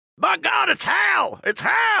My God, it's Hal! It's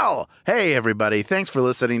Hal! Hey, everybody. Thanks for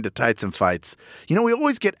listening to Tights and Fights. You know, we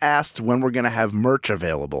always get asked when we're going to have merch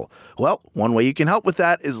available. Well, one way you can help with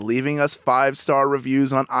that is leaving us 5-star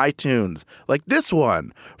reviews on iTunes, like this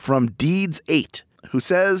one from Deeds8, who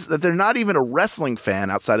says that they're not even a wrestling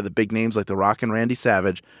fan outside of the big names like The Rock and Randy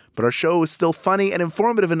Savage, but our show is still funny and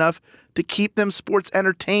informative enough to keep them sports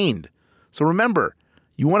entertained. So remember,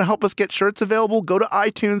 you want to help us get shirts available? Go to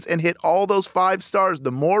iTunes and hit all those 5 stars.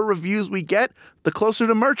 The more reviews we get, the closer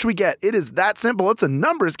to merch we get. It is that simple. It's a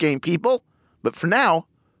numbers game, people. But for now,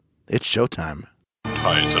 it's showtime.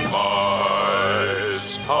 Tights and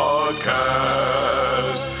Fights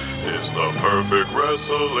Podcast is the perfect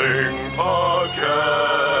wrestling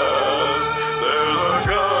podcast. There's a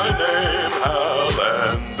guy named Hal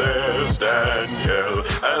and there's Danielle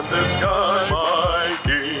and this guy Mike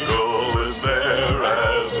Eagle is there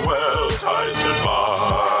as well. Tights and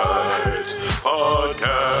Fights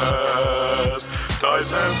Podcast.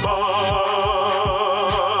 Tights and Fights.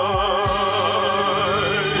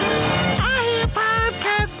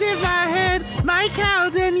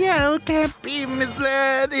 Can't be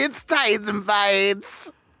misled. It's Tights and Fights.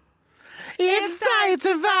 It's Tights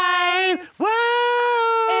and Fights.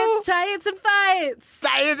 Whoa! It's Tights and Fights.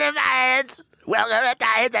 Tights and Fights. Welcome to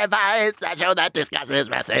Tights and Fights, the show that discusses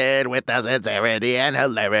wrestling with the sincerity and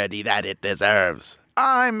hilarity that it deserves.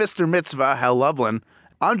 I'm Mr. Mitzvah, Hal Lublin.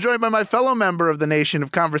 I'm joined by my fellow member of the Nation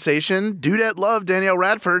of Conversation, Dudette Love, Danielle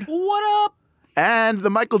Radford. What up? And the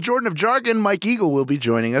Michael Jordan of Jargon, Mike Eagle, will be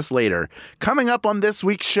joining us later. Coming up on this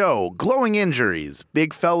week's show, glowing injuries,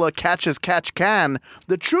 big fella catches catch can,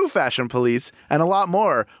 the true fashion police, and a lot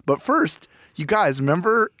more. But first, you guys,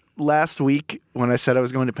 remember last week when I said I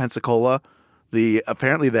was going to Pensacola,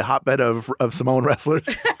 apparently the hotbed of Samoan wrestlers,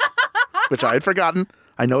 which I had forgotten.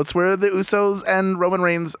 I know it's where the Usos and Roman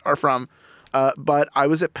Reigns are from, but I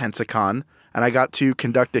was at Pensacon, and I got to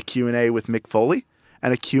conduct a Q&A with Mick Foley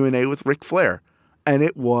and a Q&A with Ric Flair. And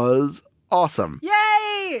it was awesome.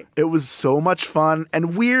 Yay! It was so much fun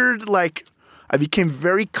and weird. Like, I became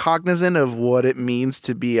very cognizant of what it means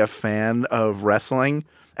to be a fan of wrestling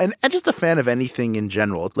and just a fan of anything in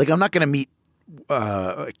general. Like, I'm not going to meet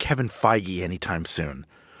Kevin Feige anytime soon.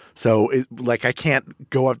 So, I can't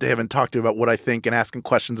go up to him and talk to him about what I think and ask him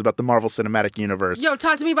questions about the Marvel Cinematic Universe. Yo,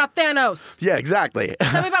 talk to me about Thanos. Yeah, exactly.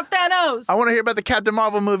 Tell me about Thanos. I want to hear about the Captain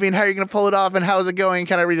Marvel movie and how you're going to pull it off and how is it going?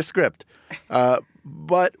 Can I read a script?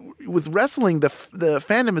 But with wrestling, the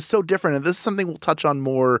fandom is so different, and this is something we'll touch on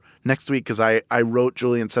more next week because I wrote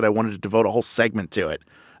Julie and said I wanted to devote a whole segment to it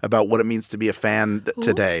about what it means to be a fan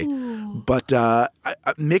today. Ooh. But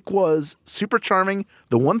Mick was super charming.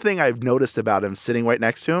 The one thing I've noticed about him sitting right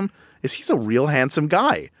next to him is he's a real handsome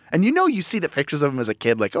guy. And you see the pictures of him as a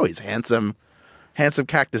kid, like, oh, he's handsome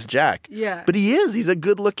Cactus Jack. Yeah. But he is. He's a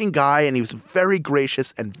good-looking guy, and he was very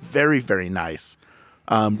gracious and very, very nice.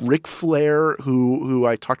 Ric Flair, who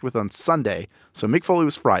I talked with on Sunday, so Mick Foley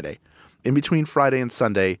was Friday. In between Friday and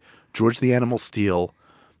Sunday, George the Animal Steele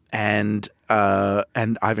and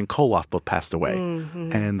Ivan Koloff both passed away.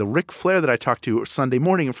 Mm-hmm. And the Ric Flair that I talked to Sunday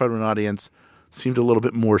morning in front of an audience seemed a little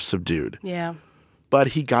bit more subdued. Yeah. But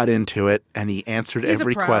he got into it, and he answered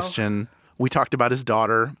every question. We talked about his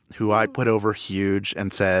daughter, who I put over huge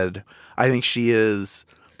and said, I think she is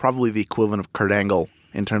probably the equivalent of Kurt Angle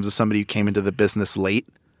in terms of somebody who came into the business late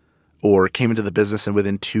or came into the business and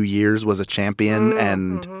within 2 years was a champion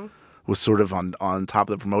and was sort of on top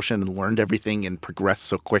of the promotion and learned everything and progressed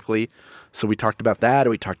so quickly. So we talked about that.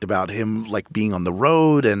 We talked about him like being on the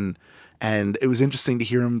road and it was interesting to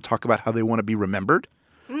hear him talk about how they want to be remembered.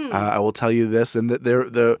 I will tell you this, and that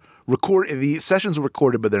the sessions were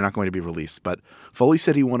recorded, but they're not going to be released. But Foley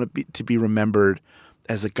said he wanted to be remembered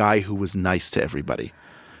as a guy who was nice to everybody.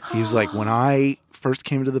 He was like, when I first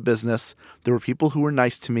came into the business, there were people who were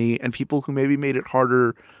nice to me and people who maybe made it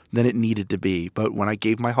harder than it needed to be. But when I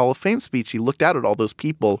gave my Hall of Fame speech, he looked out at all those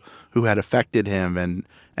people who had affected him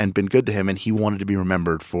and been good to him, and he wanted to be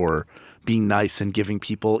remembered for being nice and giving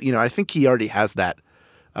people, I think he already has that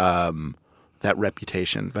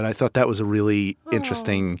reputation. But I thought that was a really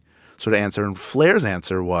interesting sort of answer. And Flair's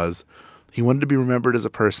answer was he wanted to be remembered as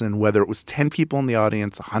a person, whether it was 10 people in the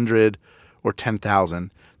audience, 100 or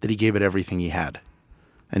 10,000, that he gave it everything he had.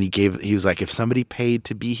 And he was like, if somebody paid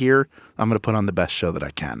to be here, I'm going to put on the best show that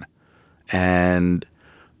I can. And,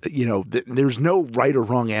 there's no right or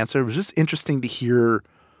wrong answer. It was just interesting to hear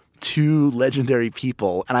two legendary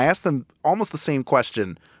people. And I asked them almost the same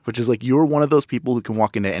question, which is like, you're one of those people who can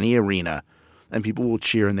walk into any arena and people will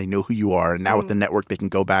cheer and they know who you are. And now with the network, they can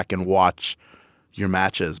go back and watch your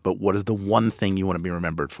matches. But what is the one thing you want to be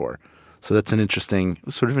remembered for? So that's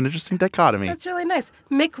sort of an interesting dichotomy. That's really nice.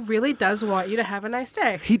 Mick really does want you to have a nice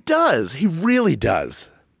day. He does. He really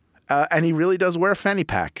does. And he really does wear a fanny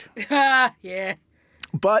pack. Yeah.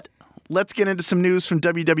 But let's get into some news from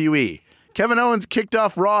WWE. Kevin Owens kicked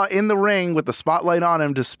off Raw in the ring with the spotlight on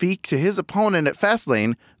him to speak to his opponent at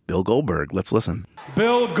Fastlane, Bill Goldberg. Let's listen.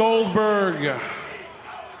 Bill Goldberg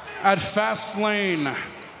at Fastlane.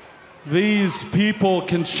 These people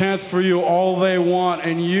can chant for you all they want,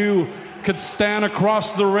 and you could stand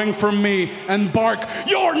across the ring from me and bark,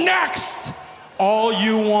 "You're next!" all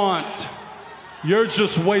you want. You're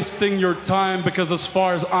just wasting your time because as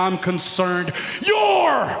far as I'm concerned,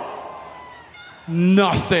 you're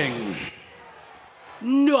nothing.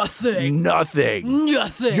 Nothing. Nothing.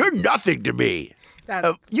 Nothing. You're nothing to me.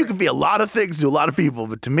 You can be a lot of things to a lot of people,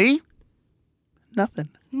 but to me, nothing.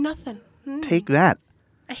 Nothing. Take that.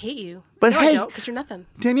 I hate you. But no, hey, I don't, because you're nothing.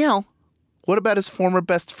 Danielle, what about his former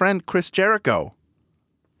best friend, Chris Jericho?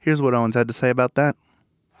 Here's what Owens had to say about that.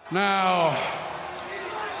 Now,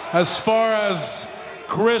 as far as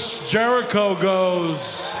Chris Jericho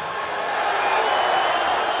goes,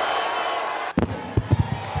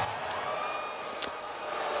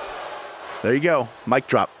 there you go. Mic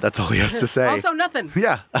drop. That's all he has to say. Also nothing.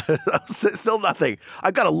 Yeah. Still nothing.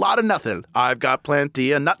 I've got a lot of nothing. I've got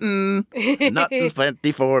plenty of nothing. Nothing's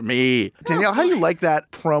plenty for me. Danielle, how do you like that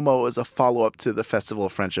promo as a follow-up to the Festival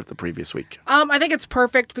of Friendship the previous week? I think it's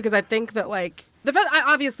perfect because I think that, like,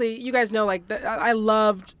 obviously, you guys know, like, I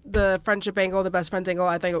loved the friendship angle, the best friends angle.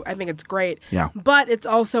 I think it's great. Yeah. But it's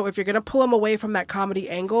also, if you're going to pull them away from that comedy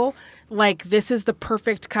angle, like, this is the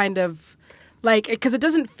perfect kind of, like, because it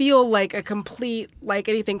doesn't feel like a complete, like,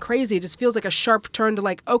 anything crazy. It just feels like a sharp turn to,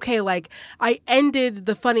 like, okay, like, I ended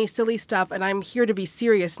the funny, silly stuff, and I'm here to be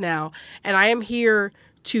serious now. And I am here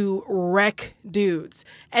to wreck dudes.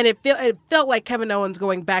 And it felt like Kevin Owens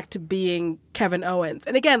going back to being Kevin Owens.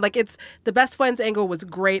 And again, like, it's the best friends angle was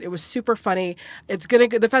great. It was super funny.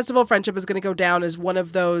 The Festival of Friendship is gonna go down as one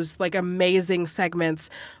of those, like, amazing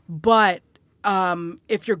segments. But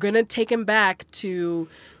if you're gonna take him back to,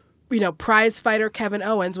 you know, prize fighter Kevin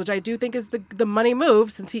Owens, which I do think is the money move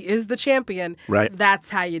since he is the champion. Right. That's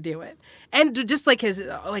how you do it. And just like his,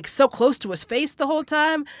 like, so close to his face the whole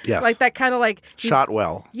time. Yes. Like that kind of like. Shot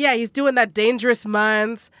well. Yeah, he's doing that Dangerous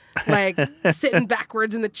Minds, like sitting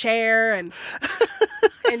backwards in the chair and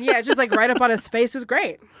yeah, just like right up on his face. It was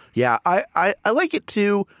great. Yeah, I like it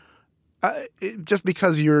too. Just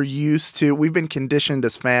because we've been conditioned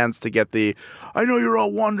as fans to get I know you're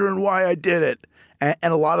all wondering why I did it.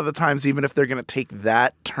 And a lot of the times, even if they're going to take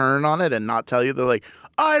that turn on it and not tell you, they're like,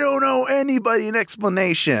 I don't owe anybody an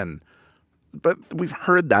explanation. But we've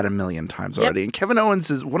heard that a million times already. Yep. And Kevin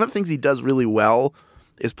Owens one of the things he does really well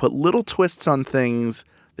is put little twists on things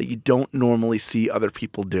that you don't normally see other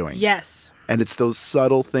people doing. Yes. And it's those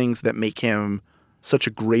subtle things that make him such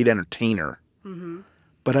a great entertainer. Mm-hmm.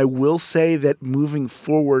 But I will say that moving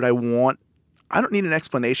forward, I don't need an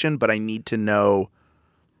explanation, but I need to know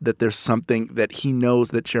that there's something that he knows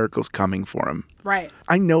that Jericho's coming for him. Right.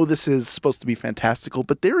 I know this is supposed to be fantastical,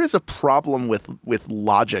 but there is a problem with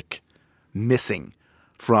logic missing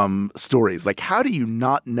from stories. Like, how do you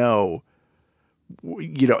not know,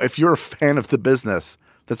 you know, if you're a fan of the business,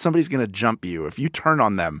 that somebody's going to jump you? If you turn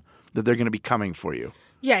on them, that they're going to be coming for you?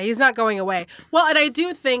 Yeah, he's not going away. Well, and I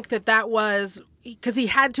do think that was because he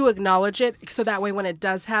had to acknowledge it so that way when it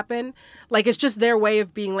does happen, like, it's just their way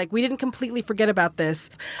of being like, we didn't completely forget about this.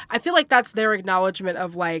 I feel like that's their acknowledgement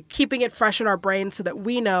of, like, keeping it fresh in our brains so that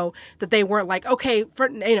we know that they weren't like, okay, for,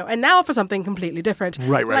 you know, and now for something completely different.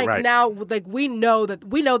 Right. Now, like, we know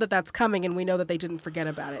that that's coming, and we know that they didn't forget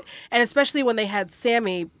about it. And especially when they had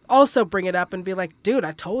Sammy also bring it up and be like, dude,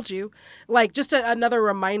 I told you. Like, just another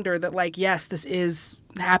reminder that, like, yes, this is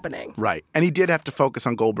happening. Right. And he did have to focus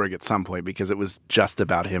on Goldberg at some point because it was just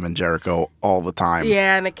about him and Jericho all the time.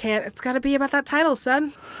 Yeah, and it's got to be about that title,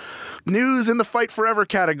 son. News in the Fight Forever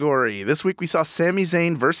category. This week we saw Sami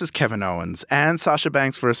Zayn versus Kevin Owens and Sasha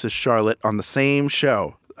Banks versus Charlotte on the same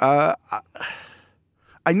show. I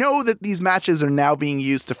know that these matches are now being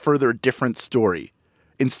used to further a different story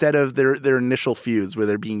instead of their initial feuds where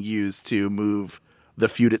they're being used to move the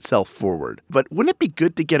feud itself forward. But wouldn't it be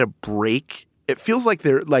good to get a break? It feels like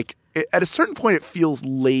they're like, at a certain point, it feels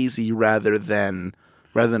lazy rather than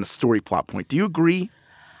a story plot point. Do you agree?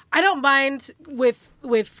 I don't mind with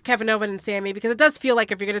Kevin Owens and Sammy because it does feel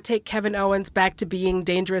like if you're going to take Kevin Owens back to being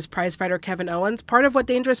dangerous prizefighter Kevin Owens, part of what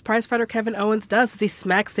dangerous prizefighter Kevin Owens does is he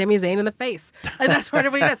smacks Sami Zayn in the face. Like, that's part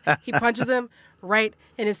of what he does. He punches him right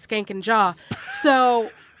in his skanking jaw. So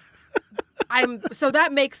So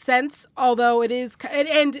that makes sense, although it is,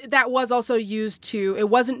 and that was also used to, it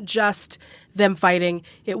wasn't just them fighting,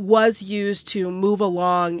 it was used to move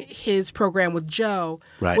along his program with Joe,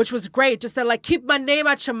 Right. which was great. Just that, like, keep my name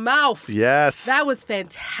out your mouth. Yes. That was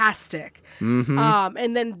fantastic. Mm-hmm.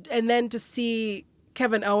 And then to see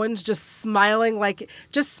Kevin Owens just smiling like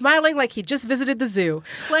he just visited the zoo,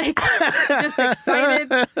 like just excited,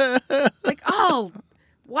 like, oh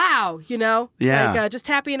wow, you know, Yeah. like just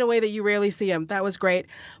happy in a way that you rarely see him. That was great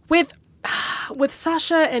with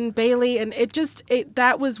Sasha and Bayley, and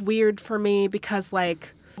that was weird for me because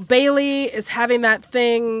like Bayley is having that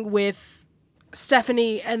thing with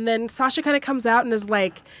Stephanie, and then Sasha kind of comes out and is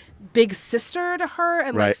like big sister to her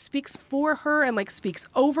and like Right. speaks for her and like speaks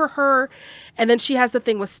over her, and then she has the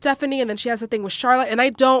thing with Stephanie, and then she has the thing with Charlotte, and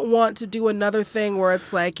I don't want to do another thing where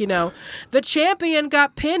it's like, you know, the champion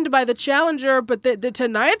got pinned by the challenger, but the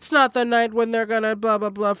tonight's not the night when they're gonna blah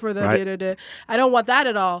blah blah for the Right. I don't want that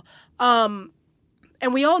at all.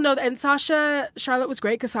 And we all know that, and Charlotte was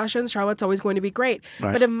great because Sasha and Charlotte's always going to be great,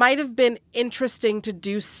 Right. but it might have been interesting to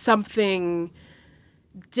do something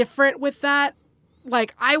different with that.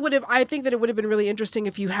 Like I think that it would have been really interesting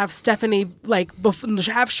if you have Stephanie like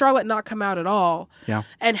have Charlotte not come out at all, Yeah.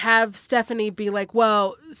 and have Stephanie be like,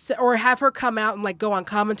 well, or have her come out and like go on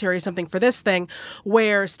commentary or something for this thing,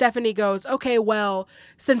 where Stephanie goes, okay, well,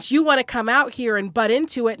 since you want to come out here and butt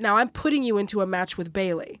into it, now I'm putting you into a match with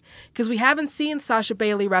Bayley, because we haven't seen Sasha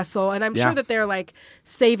Bayley wrestle, and I'm Yeah. sure that they're like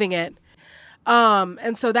saving it.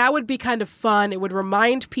 And so that would be kind of fun. It would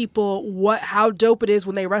remind people how dope it is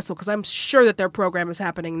when they wrestle, because I'm sure that their program is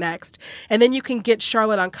happening next. And then you can get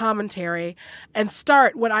Charlotte on commentary and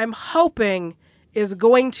start what I'm hoping is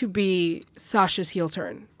going to be Sasha's heel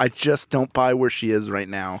turn. I just don't buy where she is right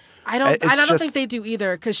now. I don't It's think they do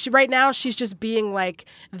either, because right now she's just being like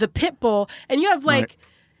the pit bull, and you have like. Right.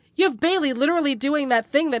 You have Bayley literally doing that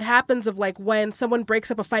thing that happens of like when someone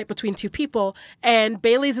breaks up a fight between two people and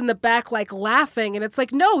Bayley's in the back like laughing, and it's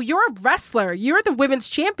like, no, you're a wrestler. You're the women's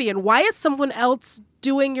champion. Why is someone else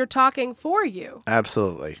doing your talking for you?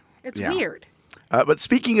 Absolutely. It's Yeah. weird. But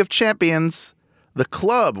speaking of champions, the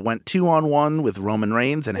club went 2-on-1 with Roman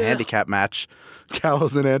Reigns in a handicap match.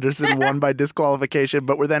 Gallows and Anderson won by disqualification,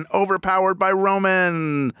 but were then overpowered by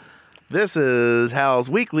Roman. This is Hal's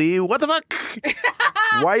Weekly. What the fuck?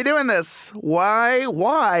 Why are you doing this? Why?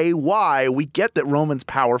 We get that Roman's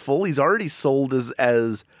powerful. He's already sold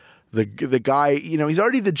as the guy, you know, he's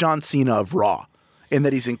already the John Cena of Raw, in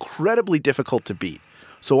that he's incredibly difficult to beat.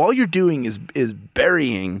 So all you're doing is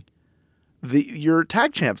burying your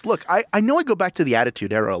tag champs. Look, I know I go back to the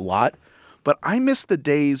Attitude Era a lot, but I miss the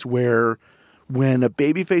days where when a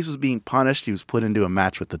babyface was being punished, he was put into a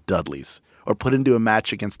match with the Dudleys or put into a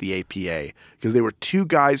match against the APA, because they were two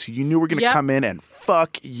guys who you knew were going to Yep. come in and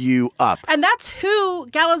fuck you up. And that's who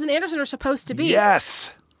Gallows and Anderson are supposed to be.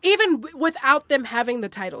 Yes. Even without them having the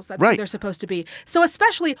titles, that's who Right. they're supposed to be. So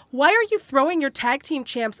especially, why are you throwing your tag team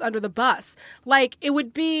champs under the bus? Like, it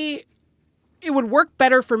would work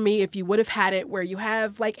better for me if you would have had it where you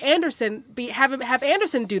have like Anderson have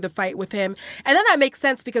Anderson do the fight with him, and then that makes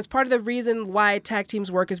sense, because part of the reason why tag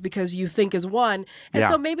teams work is because you think as one, and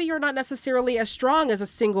Yeah. so maybe you're not necessarily as strong as a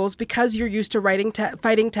singles because you're used to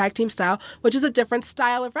fighting tag team style, which is a different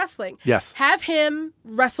style of wrestling. Yes. Have him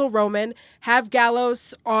wrestle Roman, have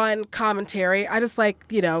Gallows on commentary. I just like,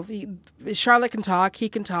 you know, Charlotte can talk, he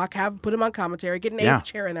can talk, put him on commentary, get an Yeah. eighth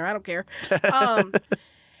chair in there, I don't care.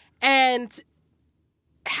 And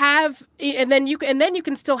then you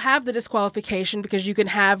can still have the disqualification, because you can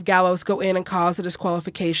have Gallows go in and cause the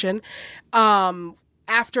disqualification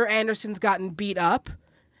after Anderson's gotten beat up.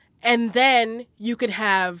 And then you could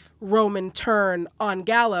have Roman turn on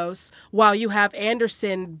Gallows while you have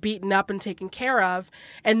Anderson beaten up and taken care of.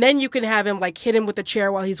 And then you can have him like hit him with a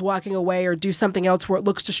chair while he's walking away, or do something else where it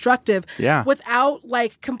looks destructive, Yeah. without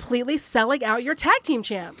like completely selling out your tag team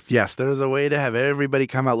champs. Yes, there's a way to have everybody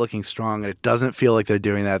come out looking strong, and it doesn't feel like they're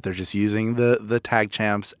doing that. They're just using the tag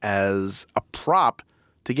champs as a prop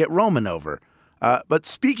to get Roman over. But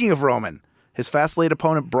speaking of Roman, his fast-lane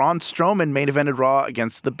opponent Braun Strowman main evented Raw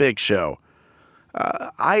against The Big Show.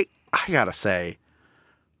 I gotta say,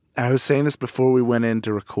 and I was saying this before we went in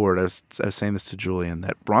to record, I was saying this to Julian,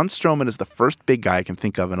 that Braun Strowman is the first big guy I can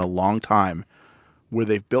think of in a long time where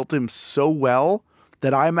they've built him so well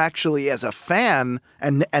that I'm actually, as a fan,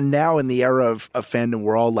 and now in the era of fandom,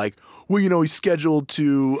 we're all like, well, you know, he's scheduled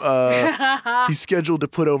to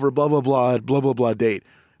put over blah, blah, blah date.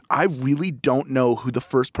 I really don't know who the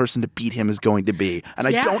first person to beat him is going to be. And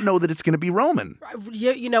Yeah. I don't know that it's going to be Roman.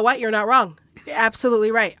 You know what? You're not wrong. You're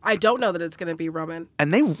absolutely right. I don't know that it's going to be Roman.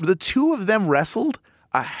 And the two of them wrestled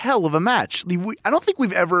a hell of a match. I don't think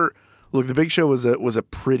we've ever look. The Big Show was a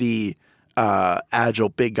pretty agile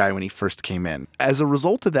big guy when he first came in. As a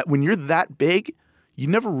result of that, when you're that big, you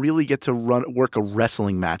never really get to work a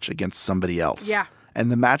wrestling match against somebody else. Yeah.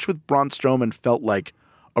 And the match with Braun Strowman felt like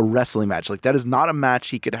a wrestling match. Like that is not a match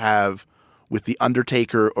he could have with The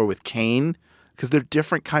Undertaker or with Kane because they're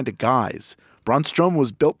different kind of guys. Braun Strowman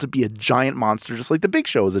was built to be a giant monster, just like the Big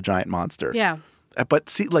Show is a giant monster. Yeah. But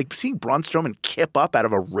seeing Braun Strowman kip up out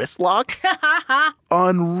of a wrist lock,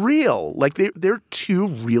 unreal. Like they're two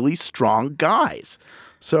really strong guys.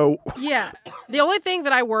 So yeah, the only thing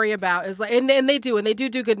that I worry about is like, and they do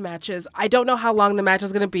good matches. I don't know how long the match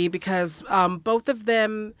is going to be because both of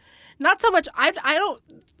them, not so much.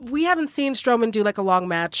 We haven't seen Strowman do like a long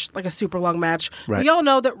match, like a super long match. Right. We all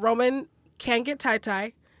know that Roman can get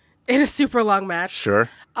tie in a super long match. Sure.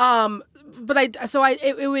 But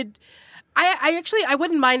I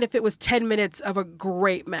wouldn't mind if it was 10 minutes of a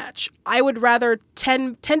great match. I would rather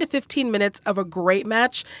 10 to 15 minutes of a great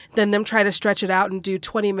match than them try to stretch it out and do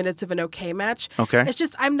 20 minutes of an okay match. Okay. It's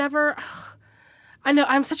just, I know, I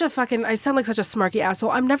sound like such a smarky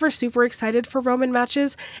asshole. I'm never super excited for Roman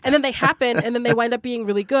matches. And then they happen and then they wind up being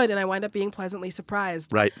really good and I wind up being pleasantly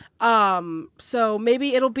surprised. Right. So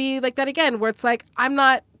maybe it'll be like that again where it's like, I'm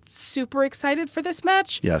not super excited for this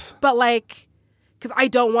match. Yes. But like, because I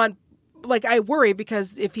don't want, like, I worry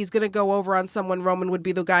because if he's going to go over on someone, Roman would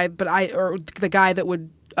be the guy, or the guy that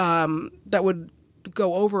would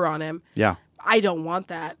go over on him. Yeah. I don't want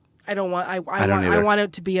that. I want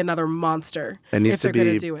it to be another monster. It needs if to they're be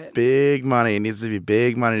going to do it. big money. It needs to be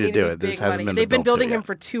big money to do it. This hasn't been. They've been building him yet.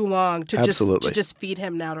 for too long to Absolutely. just feed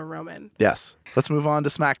him now to Roman. Yes. Let's move on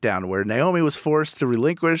to SmackDown, where Naomi was forced to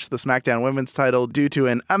relinquish the SmackDown Women's title due to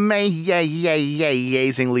an amazingly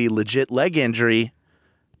legit leg injury.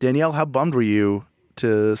 Danielle, how bummed were you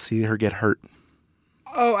to see her get hurt?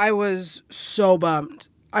 Oh, I was so bummed.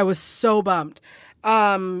 I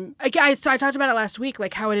talked about it last week,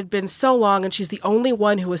 like how it had been so long, and she's the only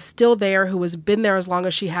one who was still there, who has been there as long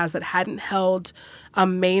as she has, that hadn't held a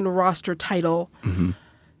main roster title. Mm-hmm.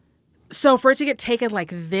 So for it to get taken like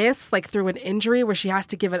this, like through an injury where she has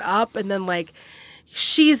to give it up, and then like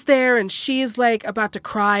she's there and she's like about to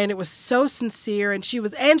cry, and it was so sincere, and she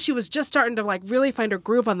was just starting to like really find her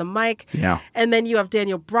groove on the mic. Yeah. And then you have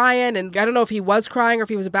Daniel Bryan, and I don't know if he was crying or if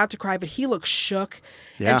he was about to cry, but he looked shook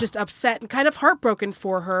and just upset and kind of heartbroken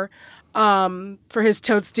for her, for his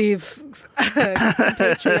Toad Steve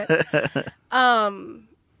compatriot.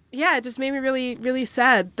 Yeah, it just made me really, really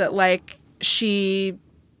sad that like she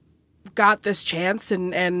got this chance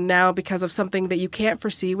and now because of something that you can't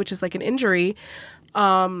foresee, which is like an injury,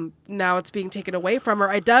 now it's being taken away from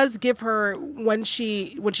her. It does give her, when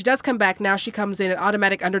she does come back, now she comes in at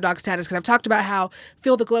automatic underdog status, because I've talked about how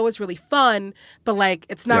Feel the Glow is really fun, but like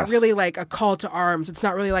it's not really like a call to arms. It's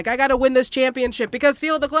not really like I gotta win this championship because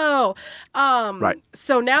Feel the Glow. Right.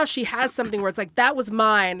 So now she has something where it's like, that was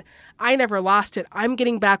mine, I never lost it, I'm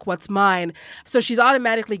getting back what's mine. So she's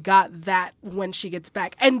automatically got that when she gets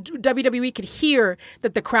back. And WWE could hear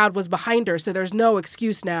that the crowd was behind her, so there's no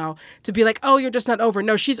excuse now to be like, oh, you're just not over.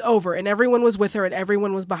 No, she's over, and everyone was with her and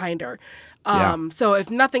everyone was behind her. So if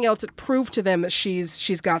nothing else, it proved to them that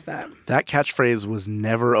she's got that. That catchphrase was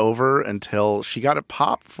never over until she got a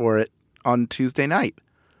pop for it on Tuesday night.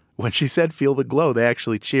 When she said "Feel the Glow," they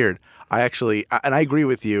actually cheered. I agree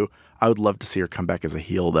with you. I would love to see her come back as a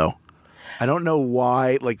heel, though. I don't know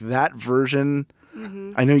why, like that version.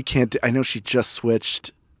 Mm-hmm. I know you can't. I know she just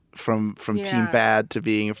switched from Team Bad to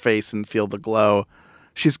being a face and Feel the Glow.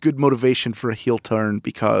 She has good motivation for a heel turn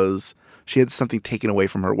because she had something taken away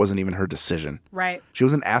from her. It wasn't even her decision. Right. She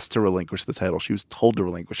wasn't asked to relinquish the title. She was told to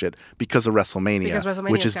relinquish it because of WrestleMania,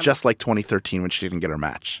 which is just like 2013 when she didn't get her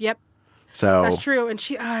match. Yep. So that's true, and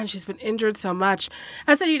she's been injured so much.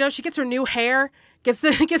 I said, she gets her new hair, gets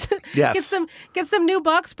them new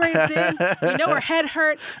box braids in. Her head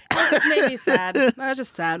hurt. That just made me sad. I was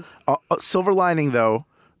just sad. Silver lining, though,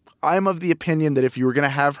 I'm of the opinion that if you were going to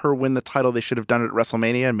have her win the title, they should have done it at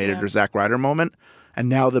WrestleMania and made it her Zack Ryder moment. And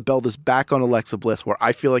now the belt is back on Alexa Bliss, where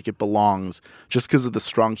I feel like it belongs just because of the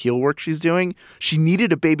strong heel work she's doing. She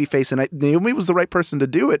needed a babyface, and Naomi was the right person to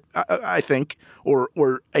do it, I think, or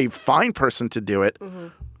a fine person to do it,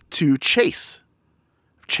 to chase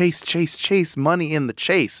money in the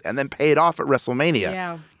chase, and then pay it off at WrestleMania.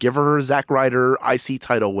 Yeah. Give her Zack Ryder IC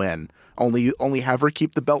title win. Only have her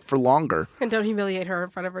keep the belt for longer. And don't humiliate her in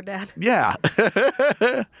front of her dad. Yeah.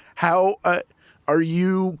 How... are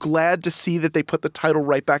you glad to see that they put the title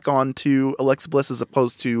right back on to Alexa Bliss as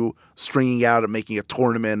opposed to stringing out and making a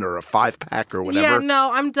tournament or a 5-pack or whatever? Yeah, no,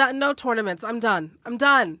 I'm done. No tournaments. I'm done.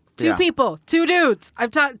 Yeah. people, 2 dudes.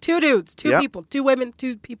 I've taught 2 dudes, 2 Yep. people, 2 women,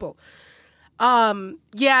 2 people.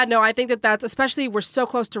 Yeah, no, I think that's, especially we're so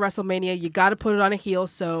close to WrestleMania, you got to put it on a heel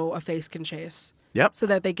so a face can chase. Yep. So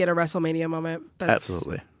that they get a WrestleMania moment.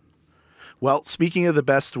 Absolutely. Well, speaking of the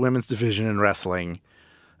best women's division in wrestling,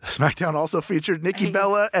 SmackDown also featured Nikki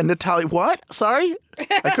Bella and Natalya. What? Sorry?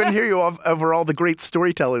 I couldn't hear you over all the great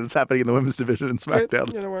storytelling that's happening in the women's division in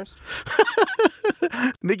SmackDown. You're the worst.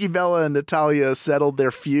 Nikki Bella and Natalya settled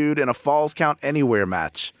their feud in a Falls Count Anywhere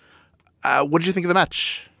match. What did you think of the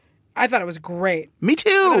match? I thought it was great. Me too.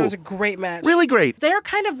 I thought it was a great match. Really great. They're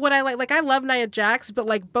kind of what I like. Like, I love Nia Jax, but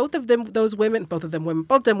like both them women. They're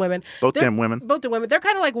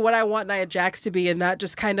kind of like what I want Nia Jax to be, and that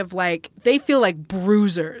just kind of like, they feel like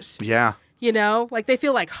bruisers. Yeah. You know? Like, they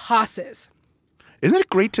feel like hosses. Isn't it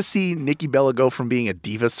great to see Nikki Bella go from being a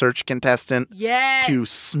Diva Search contestant Yes. to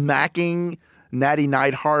smacking Natty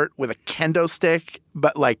Neidhart with a kendo stick,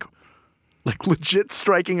 but like legit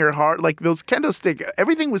striking her hard? Like, those kendo stick,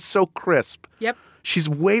 everything was so crisp. Yep.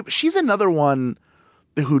 She's another one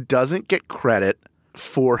who doesn't get credit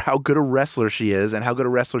for how good a wrestler she is and how good a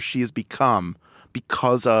wrestler she has become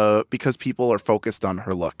because people are focused on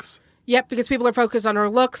her looks. Yep, because people are focused on her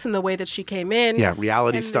looks and the way that she came in. Yeah,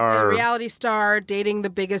 reality star, dating the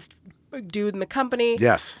biggest dude in the company.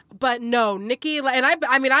 Yes. But no, Nikki, and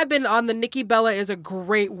I've been on the Nikki Bella is a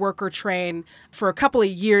great worker train for a couple of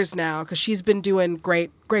years now because she's been doing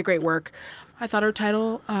great work. I thought her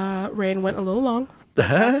title reign went a little long.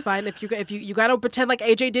 That's fine. If you got to pretend like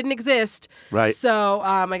AJ didn't exist. Right. So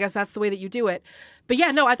I guess that's the way that you do it. But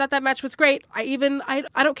yeah, no, I thought that match was great. I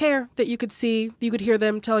don't care that you could hear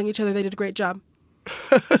them telling each other they did a great job.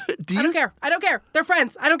 I don't care. They're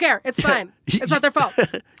friends. I don't care. It's fine. It's not their fault.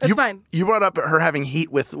 It's fine. You brought up her having heat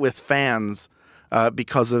with fans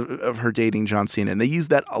because of her dating John Cena, and they use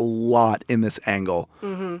that a lot in this angle.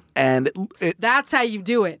 Mm-hmm. And that's how you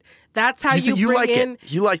do it. That's how you bring like in.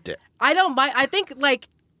 It. You liked it. I don't mind. I think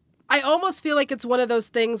I almost feel like it's one of those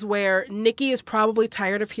things where Nikki is probably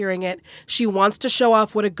tired of hearing it. She wants to show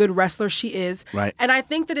off what a good wrestler she is. Right. And I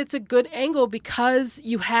think that it's a good angle because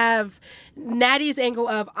you have Natty's angle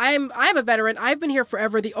of I'm a veteran. I've been here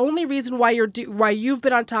forever. The only reason why you've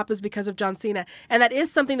been on top is because of John Cena. And that is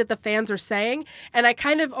something that the fans are saying. And I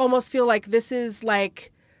kind of almost feel like this is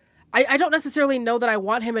like, I don't necessarily know that I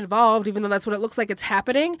want him involved, even though that's what it looks like it's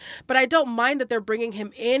happening. But I don't mind that they're bringing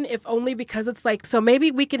him in, if only because it's like, so maybe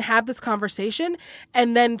we can have this conversation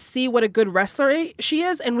and then see what a good wrestler she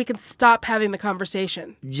is, and we can stop having the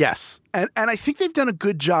conversation. Yes. And I think they've done a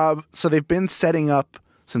good job. So they've been setting up,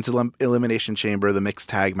 since Elimination Chamber, the mixed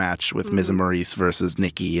tag match with Miz and Maurice versus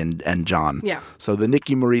Nikki and John. Yeah. So the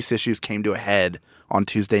Nikki Maurice issues came to a head on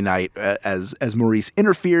Tuesday night as Maurice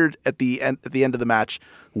interfered at the end of the match,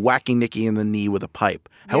 whacking Nikki in the knee with a pipe.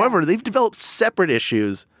 Yeah. However, they've developed separate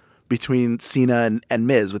issues between Cena and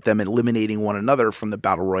Miz, with them eliminating one another from the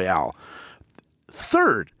Battle Royale.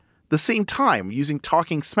 Third, the same time, using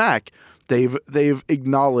Talking Smack, they've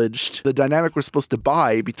acknowledged the dynamic we're supposed to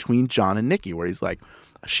buy between John and Nikki, where he's like,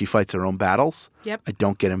 she fights her own battles. Yep. I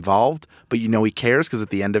don't get involved, but he cares because at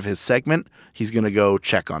the end of his segment, he's going to go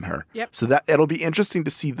check on her. Yep. So that it'll be interesting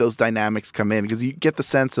to see those dynamics come in, because you get the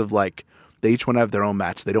sense of like they each want to have their own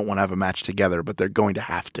match. They don't want to have a match together, but they're going to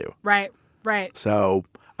have to. Right. So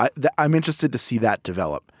I'm interested to see that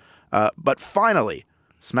develop. But finally,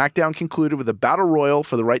 SmackDown concluded with a battle royal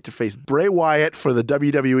for the right to face Bray Wyatt for the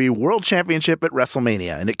WWE World Championship at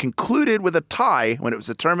WrestleMania. And it concluded with a tie when it was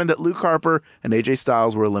determined that Luke Harper and AJ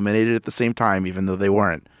Styles were eliminated at the same time, even though they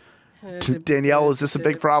weren't. Danielle, is this a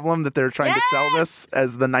big problem that they're trying to sell this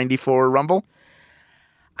as the 94 Rumble?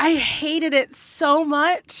 I hated it so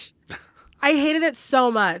much.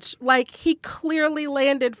 Like, he clearly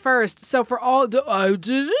landed first. So for all the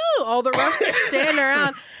refs to stand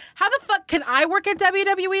around, how the fuck can I work at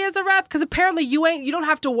WWE as a ref? Because apparently you don't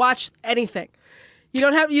have to watch anything. You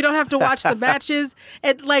don't have to watch the matches.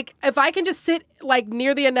 And like, if I can just sit like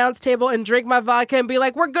near the announce table and drink my vodka and be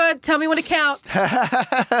like, "We're good. Tell me when to count."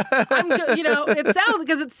 I'm good.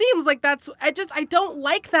 It seems like that's. I don't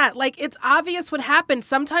like that. Like, it's obvious what happened.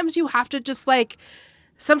 Sometimes you have to just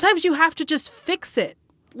fix it.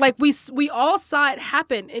 Like, we all saw it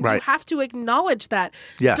happen, and right. You have to acknowledge that.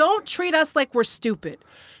 Yes. Don't treat us like we're stupid.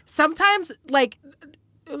 Sometimes, like,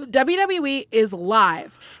 WWE is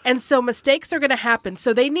live, and so mistakes are going to happen.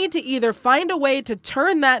 So they need to either find a way to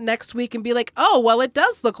turn that next week and be like, oh, well, it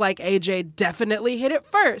does look like AJ definitely hit it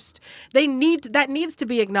first. That needs to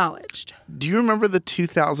be acknowledged. Do you remember the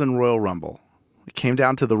 2000 Royal Rumble It came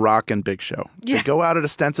down to The Rock and Big Show. Yeah. They go out at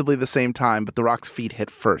ostensibly the same time, but The Rock's feet hit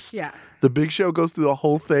first. Yeah. The Big Show goes through the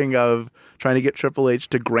whole thing of trying to get Triple H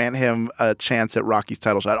to grant him a chance at Rocky's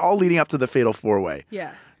title shot, all leading up to the Fatal 4-Way.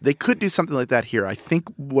 Yeah. They could do something like that here. I think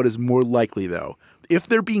what is more likely, though, if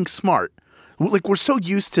they're being smart, like we're so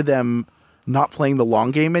used to them not playing the long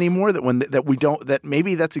game anymore that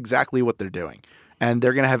maybe that's exactly what they're doing. And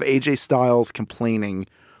they're going to have AJ Styles complaining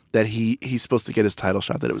that he's supposed to get his title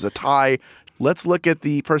shot, that it was a tie. Let's look at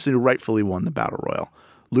the person who rightfully won the Battle Royal.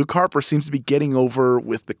 Luke Harper seems to be getting over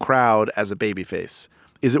with the crowd as a babyface.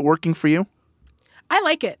 Is it working for you? I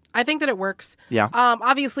like it. I think that it works. Yeah.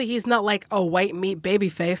 Obviously, he's not like a white meat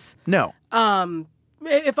babyface. No.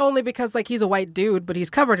 If only because like he's a white dude, but he's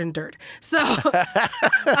covered in dirt. So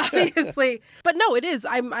obviously, but no, it is.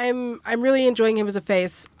 I'm really enjoying him as a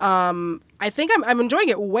face. I think I'm enjoying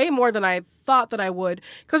it way more than I thought that I would.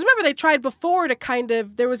 Because remember, they tried before to kind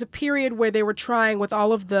of. There was a period where they were trying with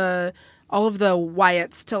all of the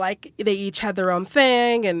Wyatts to like they each had their own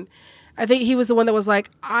thing, and I think he was the one that was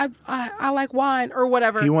like, I like wine or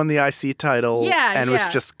whatever. He won the IC title and was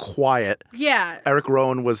just quiet. Yeah. Eric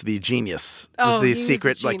Rowan was the genius. Was the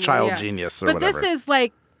secret like child genius or but whatever. This is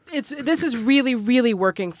like this is really, really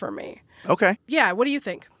working for me. Okay. Yeah, what do you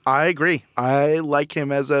think? I agree. I like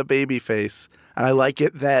him as a babyface. And I like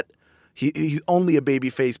it that he's only a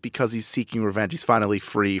babyface because he's seeking revenge. He's finally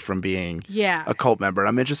free from being a cult member. And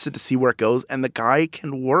I'm interested to see where it goes. And the guy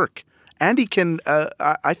can work. And he can,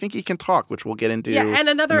 I think he can talk, which we'll get into. Yeah, and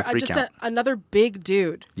another another big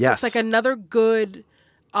dude. Yes, just like another good,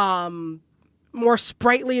 more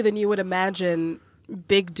sprightly than you would imagine,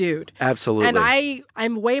 big dude. Absolutely. And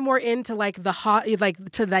I'm way more into like the hot,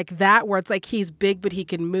 like to like that where it's like he's big but he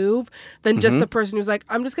can move than just the person who's like,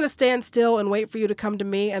 I'm just gonna stand still and wait for you to come to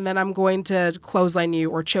me, and then I'm going to clothesline you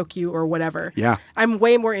or choke you or whatever. Yeah. I'm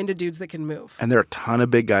way more into dudes that can move. And there are a ton of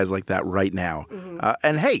big guys like that right now.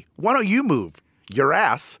 And hey, why don't you move your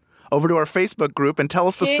ass over to our Facebook group and tell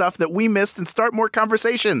us the stuff that we missed and start more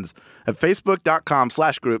conversations at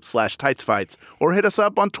facebook.com/group/TightsFights or hit us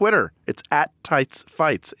up on Twitter. It's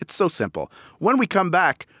 @TightsFights. It's so simple. When we come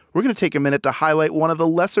back, we're going to take a minute to highlight one of the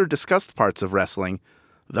lesser discussed parts of wrestling,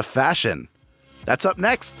 the fashion. That's up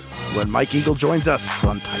next when Mike Eagle joins us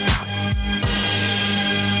on Tights Fights.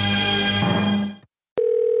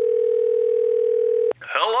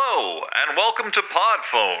 Hello, and welcome to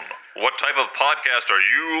Podphone. What type of podcast are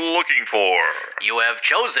you looking for? You have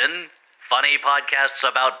chosen funny podcasts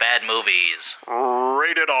about bad movies.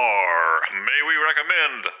 Rated R. May we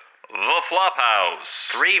recommend The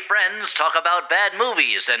Flophouse? 3 friends talk about bad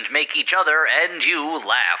movies and make each other and you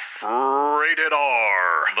laugh. Rated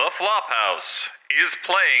R. The Flophouse is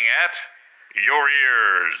playing at your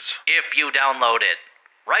ears. If you download it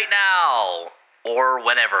right now or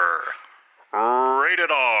whenever.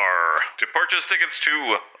 Rated R. To purchase tickets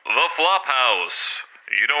to The Flophouse,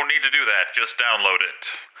 you don't need to do that, just download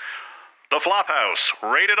it. The Flophouse,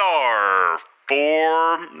 rated R.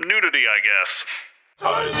 For nudity, I guess.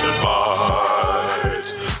 Tights and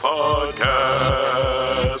Fights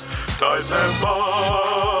Podcast. Tights and Fights.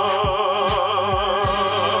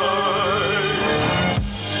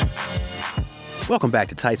 Welcome back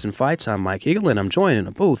to Tights and Fights. I'm Mike Eagle, and I'm joined in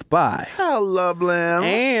a booth by... Hello, Blim.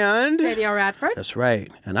 And... Danielle Radford. That's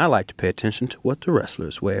right. And I like to pay attention to what the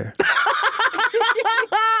wrestlers wear.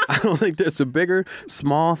 I don't think there's a bigger,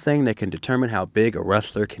 small thing that can determine how big a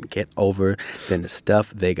wrestler can get over than the stuff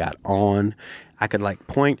they got on. I could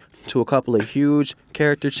point to a couple of huge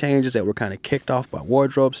character changes that were kind of kicked off by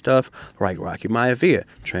wardrobe stuff, like Rocky Maivia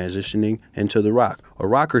transitioning into The Rock, or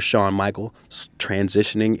Rocker Shawn Michaels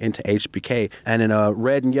transitioning into HBK, and in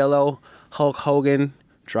red and yellow, Hulk Hogan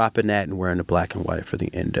dropping that and wearing the black and white for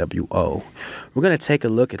the NWO. We're going to take a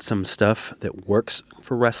look at some stuff that works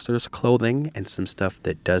for wrestlers' clothing and some stuff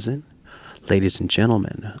that doesn't. Ladies and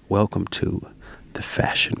gentlemen, welcome to the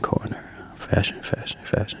Fashion Corner. Fashion, fashion,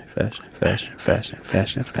 fashion, fashion, fashion, fashion,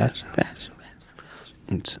 fashion, fashion, fashion.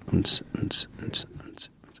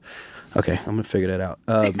 Okay, I'm going to figure that out.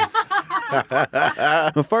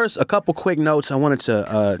 But first, a couple quick notes. I wanted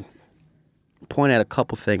to point at a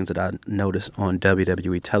couple things that I noticed on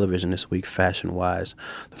WWE television this week, fashion-wise.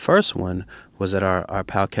 The first one was that our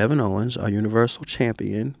pal Kevin Owens, our Universal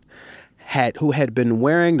Champion, who had been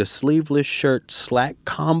wearing the sleeveless shirt slack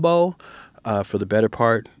combo for the better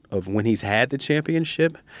part of when he's had the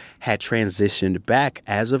championship, had transitioned back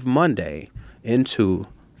as of Monday into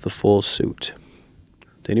the full suit.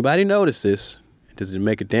 Did anybody notice this? Does it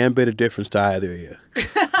make a damn bit of difference to either of you?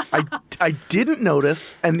 I didn't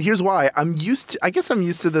notice, and here's why. I guess I'm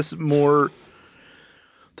used to this more.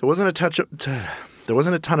 There wasn't a touch up to. there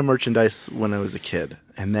wasn't a ton of merchandise when I was a kid.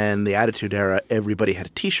 And then the Attitude Era, everybody had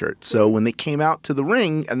a T-shirt. So when they came out to the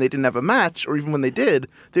ring and they didn't have a match, or even when they did,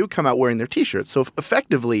 they would come out wearing their T-shirts. So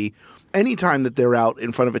effectively, anytime that they're out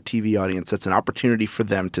in front of a TV audience, that's an opportunity for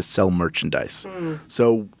them to sell merchandise.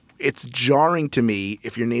 So it's jarring to me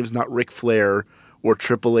if your name's not Ric Flair or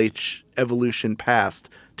Triple H Evolution Past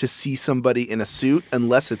to see somebody in a suit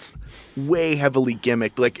unless it's way heavily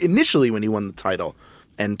gimmicked. Like initially when he won the title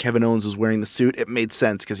and Kevin Owens was wearing the suit, it made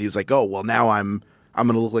sense because he was like, oh, well, now I'm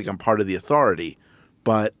going to look like I'm part of the Authority.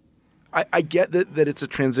 But I get that it's a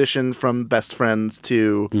transition from best friends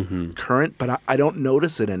to current, but I don't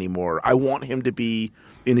notice it anymore. I want him to be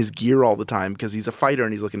in his gear all the time because he's a fighter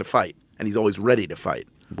and he's looking to fight, and he's always ready to fight.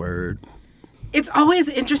 Word. It's always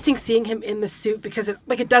interesting seeing him in the suit because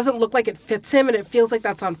it doesn't look like it fits him, and it feels like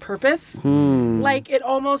that's on purpose. Like it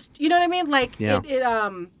almost, you know what I mean? Like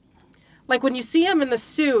like when you see him in the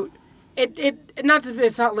suit, it's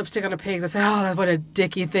not lipstick on a pig. That's what a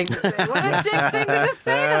dicky thing to say. What a dick thing to just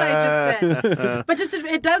say that I just said. But just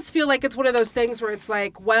it does feel like it's one of those things where it's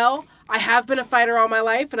like, well, I have been a fighter all my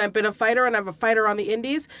life, and I've been a fighter, and I'm a fighter on the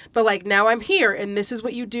indies, but like now I'm here, and this is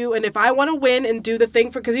what you do, and if I want to win and do the thing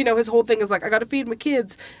because his whole thing is like, I got to feed my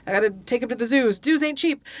kids, I got to take them to the zoos. Zoos ain't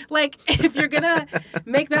cheap. Like if you're gonna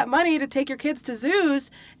make that money to take your kids to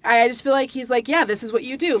zoos, I just feel like he's like, yeah, this is what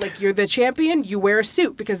you do. Like you're the champion, you wear a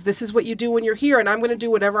suit because this is what you do when you're here, and I'm going to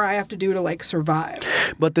do whatever I have to do to like survive.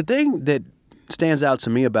 But the thing that stands out to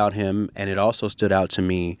me about him, and it also stood out to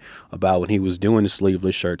me about when he was doing the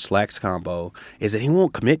sleeveless shirt slacks combo, is that he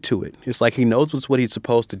won't commit to it. It's like he knows what he's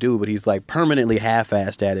supposed to do, but he's like permanently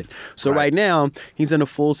half-assed at it. So right now, he's in a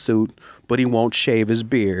full suit, but he won't shave his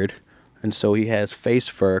beard. And so he has face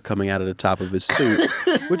fur coming out of the top of his suit,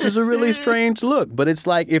 which is a really strange look. But it's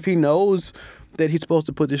like if he knows that he's supposed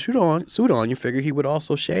to put the suit on, you figure he would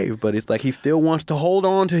also shave. But it's like he still wants to hold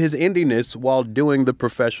on to his indiness while doing the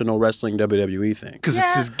professional wrestling WWE thing. Because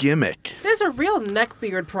it's his gimmick. There's a real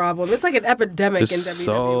neckbeard problem. It's like an epidemic in WWE.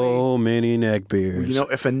 So many neckbeards. You know,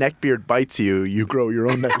 if a neckbeard bites you, you grow your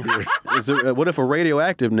own neckbeard. What if a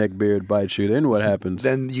radioactive neckbeard bites you? Then what happens?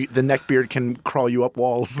 Then the neckbeard can crawl you up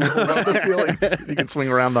walls around the ceilings. You can swing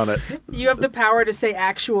around on it. You have the power to say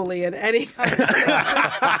actually in any kind of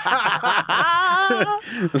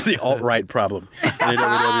It's the alt-right problem in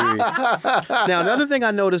WWE. Now, another thing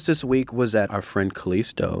I noticed this week was that our friend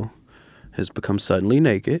Kalisto has become suddenly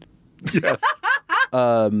naked. Yes.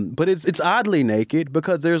 But it's oddly naked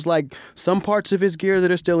because there's like some parts of his gear that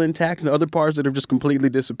are still intact and other parts that have just completely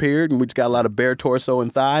disappeared, and we just got a lot of bare torso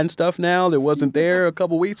and thigh and stuff now that wasn't there a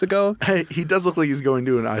couple weeks ago. Hey, he does look like he's going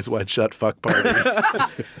to an Eyes Wide Shut fuck party.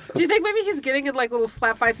 Do you think maybe he's getting in like little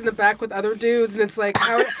slap fights in the back with other dudes, and it's like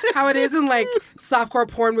how it is in like softcore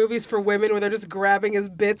porn movies for women where they're just grabbing his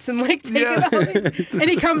bits and like taking out, and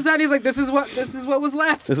he comes out and he's like, this is what was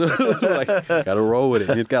left. Like, gotta roll with it.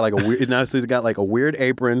 And he's got like he's got like a weird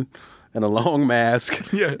apron and a long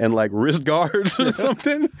mask and like wrist guards or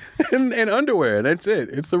something and underwear. That's it.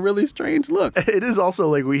 It's a really strange look. It is also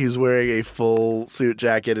like he's wearing a full suit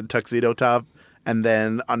jacket and tuxedo top and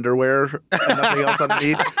then underwear and nothing else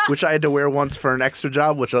underneath, which I had to wear once for an extra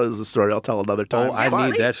job, which is a story I'll tell another time. Oh, I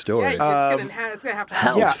need that story. Yeah, it's gonna have to happen.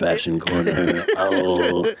 Hell's Fashion Corner.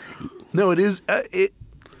 Oh. No, it is.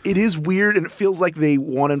 It is weird, and it feels like they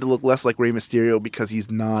want him to look less like Rey Mysterio because he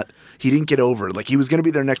didn't get over. Like, he was going to be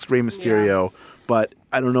their next Rey Mysterio, but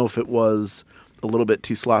I don't know if it was a little bit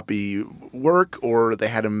too sloppy work, or they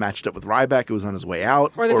had him matched up with Ryback, who was on his way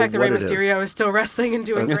out. Or the fact that Rey Mysterio is still wrestling and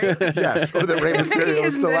doing great. Yes, or that Rey Mysterio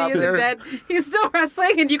is still out there. Dead. He's still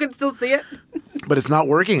wrestling, and you can still see it. But it's not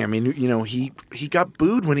working. I mean, he got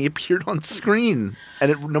booed when he appeared on screen,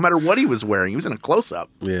 and no matter what he was wearing, he was in a close-up.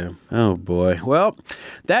 Yeah. Oh boy. Well,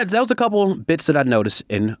 that was a couple bits that I noticed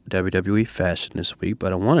in WWE fashion this week,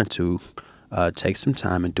 but I wanted to take some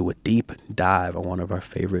time and do a deep dive on one of our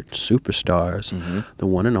favorite superstars, the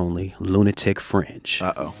one and only Lunatic Fringe.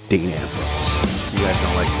 Dean Ambrose. You guys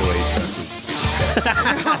don't like the way he dresses.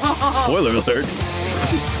 Spoiler alert.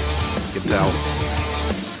 You can tell.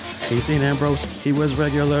 He's Dean Ambrose. He wears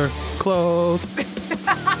regular clothes.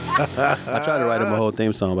 I tried to write him a whole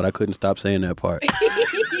theme song, but I couldn't stop saying that part.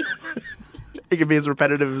 It can be as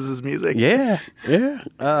repetitive as his music. Yeah.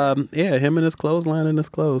 Him and his clothesline and his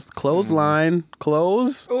clothes. Clothesline,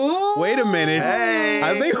 clothes. Ooh. Wait a minute. Hey.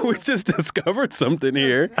 I think we just discovered something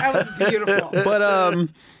here. That was beautiful. But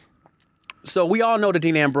So we all know that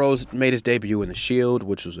Dean Ambrose made his debut in the Shield,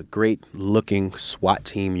 which was a great-looking SWAT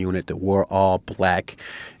team unit that wore all black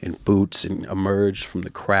and boots and emerged from the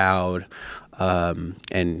crowd.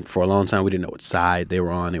 And for a long time, we didn't know what side they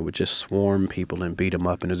were on. It would just swarm people and beat them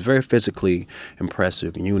up. And it was a very physically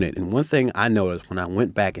impressive unit. And one thing I noticed when I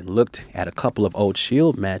went back and looked at a couple of old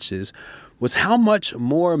Shield matches was how much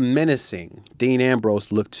more menacing Dean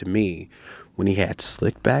Ambrose looked to me when he had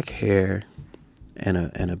slick back hair and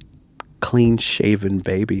a clean-shaven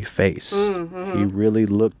baby face. Mm-hmm. He really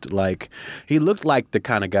looked like the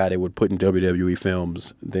kind of guy they would put in WWE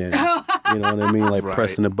films then. You know what I mean? Like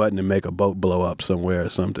pressing a button and make a boat blow up somewhere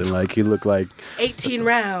or something. Like he looked like 18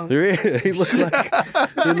 rounds. He looked like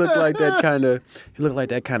that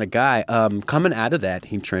kind of guy. Coming out of that,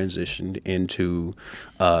 he transitioned into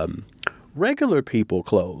regular people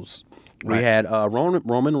clothes. We had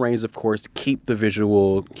Roman Reigns, of course, keep the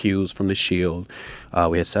visual cues from the Shield.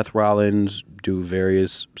 We had Seth Rollins do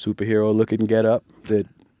various superhero-looking get-up that,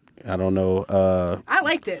 I don't know. I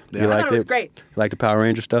liked it. I thought it was great. You like the Power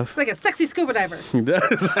Ranger stuff? Like a sexy scuba diver. It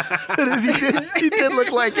is. He did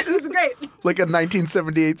look like it was great. Like a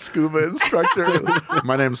 1978 scuba instructor.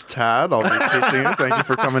 My name's Tad. I'll be teaching you. Thank you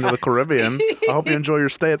for coming to the Caribbean. I hope you enjoy your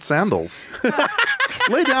stay at Sandals.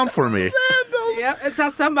 Lay down for me. Sandals. Yeah, it's how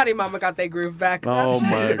somebody mama got their groove back. Oh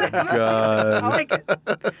my God. I like it.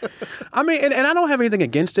 I mean, and I don't have anything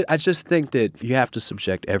against it. I just think that you have to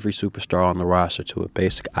subject every superstar on the roster to a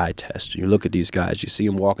basic eye test. You look at these guys, you see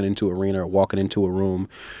them walking into an arena or walking into a room.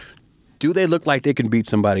 Do they look like they can beat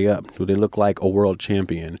somebody up? Do they look like a world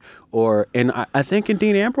champion? And I think in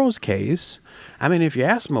Dean Ambrose's case, I mean, if you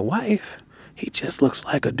ask my wife, he just looks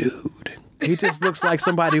like a dude. He just looks like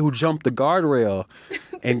somebody who jumped the guardrail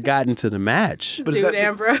and got into the match. But dude,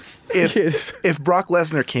 Ambrose. If Brock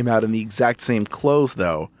Lesnar came out in the exact same clothes,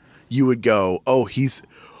 though, you would go, "Oh,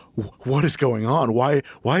 what is going on? Why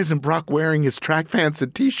isn't Brock wearing his track pants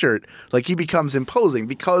and T-shirt?" Like, he becomes imposing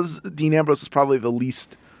because Dean Ambrose is probably the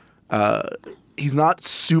least. He's not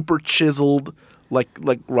super chiseled like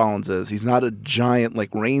Rollins is. He's not a giant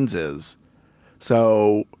like Reigns is.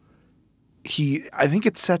 So. I think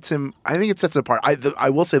it sets him apart. I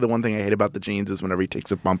will say the one thing I hate about the jeans is whenever he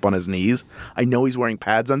takes a bump on his knees. I know he's wearing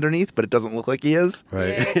pads underneath, but it doesn't look like he is.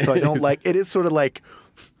 Right. So I don't like it. Is sort of like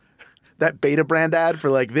that Beta brand ad for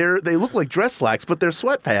like they look like dress slacks, but they're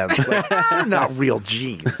sweatpants. Like, they're not real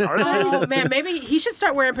jeans, are they? Oh man, maybe he should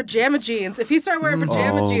start wearing pajama jeans. If he started wearing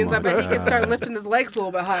pajama jeans, I bet he could start lifting his legs a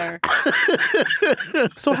little bit higher.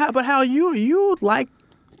 So how you like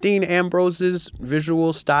Dean Ambrose's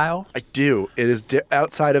visual style? I do. It is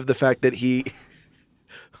outside of the fact that he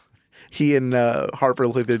and Harper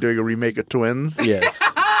look like they're doing a remake of Twins. Yes.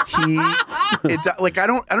 I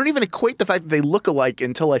don't even equate the fact that they look alike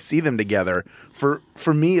until I see them together. For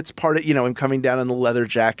me, it's part of him coming down in the leather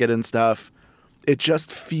jacket and stuff. It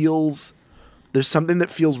just feels there's something that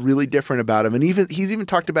feels really different about him, and he's even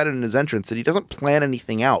talked about it in his entrance that he doesn't plan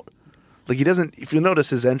anything out. Like he doesn't. If you notice,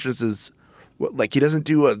 his entrance is. Like, he doesn't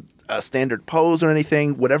do a standard pose or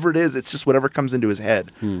anything. Whatever it is, it's just whatever comes into his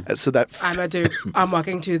head. So that I'm a dude. I'm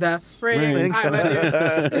walking to the ring. I'm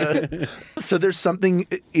a dude. So there's something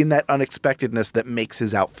in that unexpectedness that makes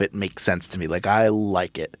his outfit make sense to me. Like, I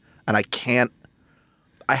like it. And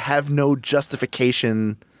I have no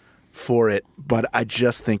justification for it, but I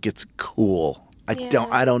just think it's cool. I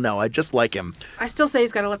don't know. I just like him. I still say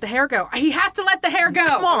he's got to let the hair go. He has to let the hair go.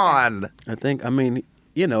 Come on. I mean,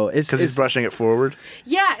 it's because he's brushing it forward.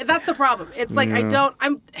 Yeah, that's the problem. It's like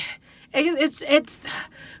it's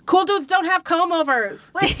cool dudes don't have comb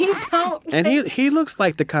overs. Like you don't. And he looks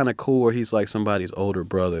like the kind of cool where he's like somebody's older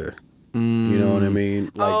brother. You know what I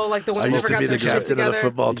mean? Like the one I who used to be the captain of the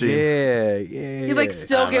football team. Yeah. He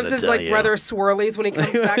still gives his brother swirlies when he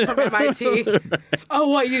comes back from MIT.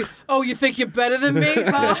 Oh, you think you're better than me?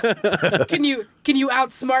 Huh? Can you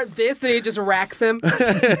outsmart this? Then he just racks him.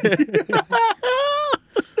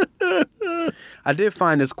 I did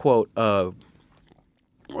find this quote, or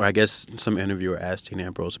I guess some interviewer asked Dean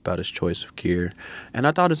Ambrose about his choice of gear, and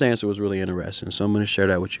I thought his answer was really interesting, so I'm going to share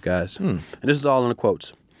that with you guys. And this is all in the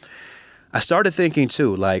quotes. I started thinking,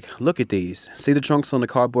 too, like, look at these. See the trunks on the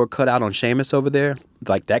cardboard cutout on Sheamus over there?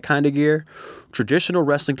 Like, that kind of gear? Traditional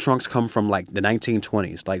wrestling trunks come from, like, the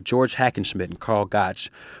 1920s, like George Hackenschmidt and Karl Gotch,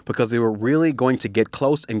 because they were really going to get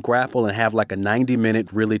close and grapple and have, like, a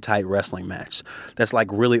 90-minute really tight wrestling match. That's, like,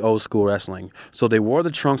 really old-school wrestling. So they wore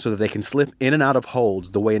the trunks so that they can slip in and out of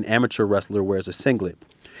holds the way an amateur wrestler wears a singlet.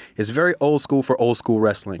 It's very old school for old school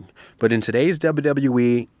wrestling. But in today's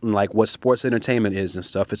WWE, like what sports entertainment is and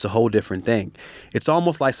stuff, it's a whole different thing. It's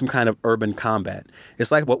almost like some kind of urban combat.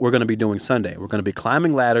 It's like what we're going to be doing Sunday. We're going to be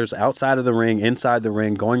climbing ladders outside of the ring, inside the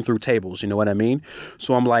ring, going through tables. You know what I mean?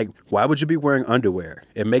 So I'm like, why would you be wearing underwear?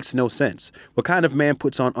 It makes no sense. What kind of man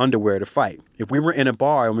puts on underwear to fight? If we were in a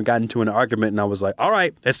bar and we got into an argument and I was like, all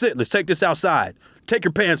right, that's it. Let's take this outside. Take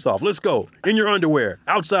your pants off. Let's go. In your underwear.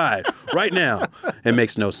 Outside. Right now. It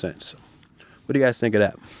makes no sense. What do you guys think of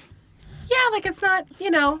that? Yeah, like it's not,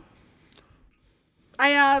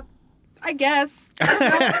 I guess.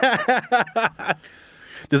 I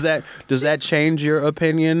Does that change your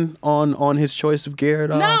opinion on his choice of gear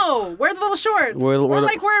at all? No, wear the little shorts.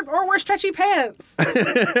 Wear stretchy pants.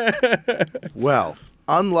 Well,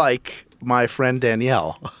 unlike my friend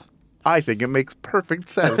Danielle, I think it makes perfect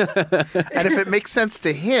sense. And if it makes sense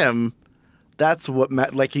to him, that's what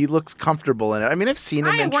he looks comfortable in it. I mean, I've seen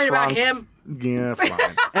him I ain't in worried trunks. about him. Yeah, fine.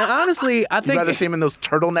 And honestly, I You'd think rather see him in those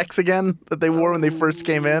turtlenecks again that they wore when they first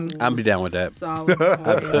came in? I'd be down with that. Solid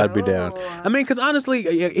I'd be down. I mean, because honestly,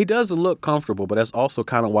 he does look comfortable, but that's also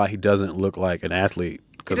kind of why he doesn't look like an athlete.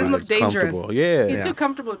 He doesn't look dangerous. Yeah. He's too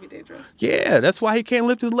comfortable to be dangerous. Yeah, that's why he can't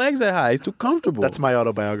lift his legs that high. He's too comfortable. That's my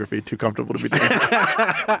autobiography. Too comfortable to be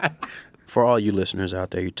dangerous. For all you listeners out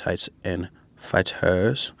there, you tights and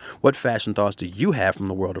fighters, what fashion thoughts do you have from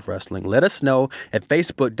the world of wrestling? Let us know at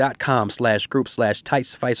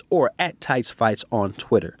facebook.com/group/tightsfights or at tightsfights on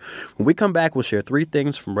Twitter. When we come back, we'll share 3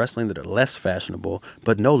 things from wrestling that are less fashionable,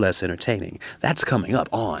 but no less entertaining. That's coming up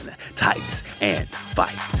on Tights and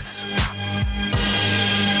Fights.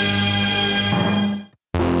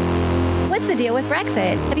 What's the deal with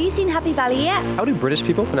Brexit? Have you seen Happy Valley yet? How do British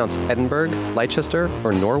people pronounce Edinburgh, Leicester,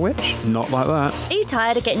 or Norwich? Not like that. Are you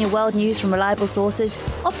tired of getting your world news from reliable sources,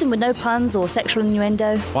 often with no puns or sexual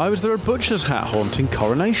innuendo? Why was there a butcher's hat haunting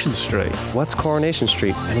Coronation Street? What's Coronation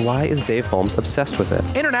Street, and why is Dave Holmes obsessed with it?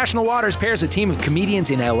 International Waters pairs a team of comedians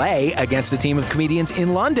in LA against a team of comedians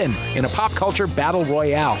in London in a pop culture battle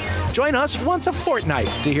royale. Join us once a fortnight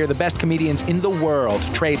to hear the best comedians in the world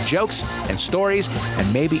trade jokes and stories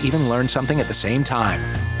and maybe even learn something at the same time.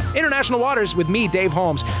 International Waters with me, Dave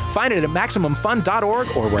Holmes. Find it at MaximumFun.org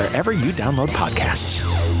or wherever you download podcasts.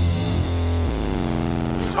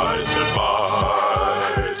 Tights and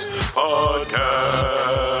Fights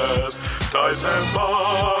Podcast. Tights and Fights.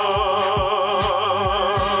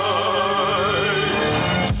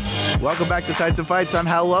 Welcome back to Tights and Fights. I'm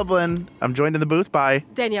Hal Lublin. I'm joined in the booth by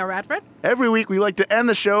Danielle Radford. Every week we like to end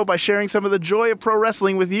the show by sharing some of the joy of pro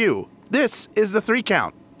wrestling with you. This is the 3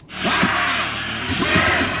 count.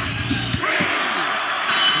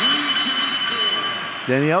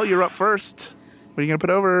 Danielle, you're up first. What are you going to put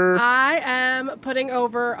over? I am putting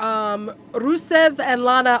over Rusev and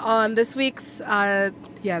Lana on this week's, yeah,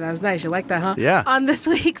 that was nice. You like that, huh? Yeah. On this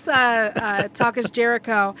week's Talk is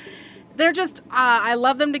Jericho. They're just, I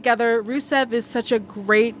love them together. Rusev is such a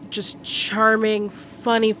great, just charming,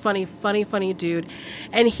 funny dude.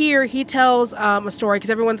 And here he tells a story, because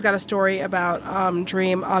everyone's got a story about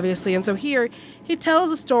Dream, obviously. And so here he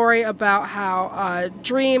tells a story about how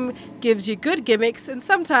Dream gives you good gimmicks, and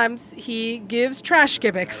sometimes he gives trash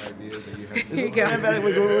gimmicks. Here you go.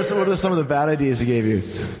 What are some of the bad ideas he gave you?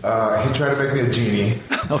 He tried to make me a genie.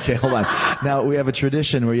 Okay, hold on. Now we have a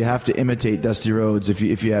tradition where you have to imitate Dusty Rhodes. If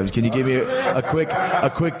you have, can you give me a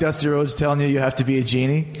quick Dusty Rhodes telling you have to be a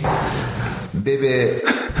genie? Baby,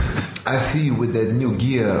 I see you with that new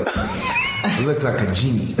gear. You look like a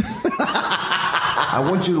genie. I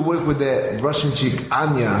want you to work with that Russian chick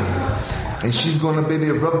Anya, and she's gonna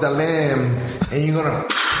rub the lamb, and you're gonna.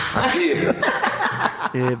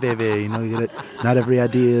 Yeah, baby, not every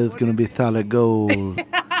idea is going to be solid gold.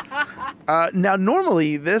 Now,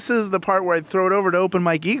 normally, this is the part where I'd throw it over to Open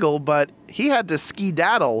Mike Eagle, but he had to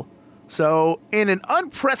ski-daddle. So, in an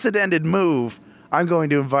unprecedented move, I'm going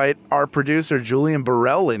to invite our producer, Julian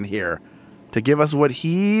Burrell, in here to give us what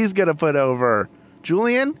he's going to put over.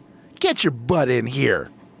 Julian, get your butt in here.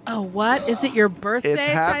 Oh, what? Is it your birthday? It's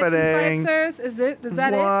happening. Tights and Fighters? Is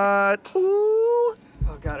that what? it? Ooh.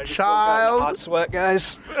 Oh, God, I just Child. hot sweat,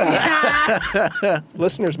 guys.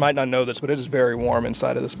 Listeners might not know this, but it is very warm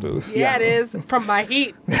inside of this booth. Yeah, it is. From my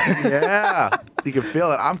heat. Yeah. You can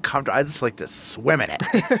feel it. I'm comfortable. I just like to swim in it.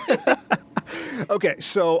 Okay,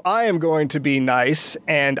 so I am going to be nice,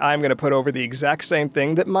 and I'm going to put over the exact same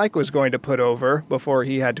thing that Mike was going to put over before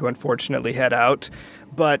he had to unfortunately head out.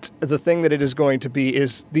 But the thing that it is going to be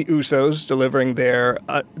is the Usos delivering their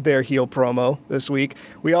heel promo this week.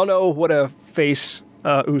 We all know what a face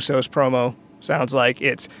Usos promo sounds like.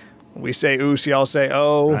 It's, we say Us, y'all say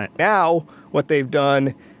oh. Right. Now, what they've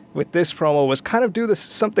done with this promo was kind of do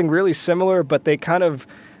something really similar, but they kind of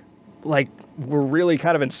like were really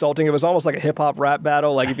kind of insulting. It was almost like a hip hop rap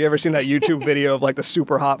battle. Like if you ever seen that YouTube video of like the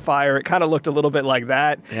Super Hot Fire, it kind of looked a little bit like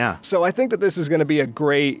that. Yeah. So I think that this is going to be a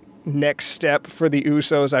great next step for the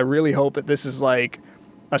Usos. I really hope that this is like,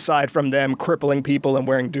 aside from them crippling people and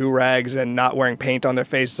wearing do-rags and not wearing paint on their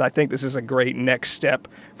faces, I think this is a great next step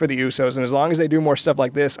for the Usos. And as long as they do more stuff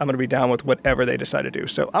like this, I'm going to be down with whatever they decide to do.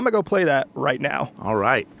 So I'm going to go play that right now. All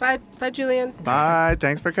right. Bye, Julian. Bye.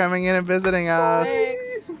 Thanks for coming in and visiting us.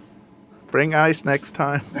 Thanks. Bring ice next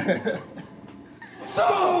time. So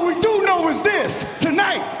what we do know is this.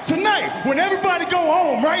 Tonight, when everybody go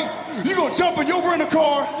home, right? You're going to jump in your rental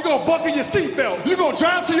car. You're going to buckle your seatbelt. You're going to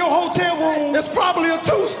drive to your hotel room. It's probably a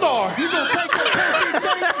 2-star. You're going to take your protein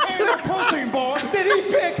shake and a protein bar. Then he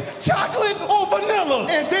pick chocolate or vanilla.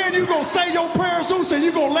 And then you're going to say your prayers, Zeus, and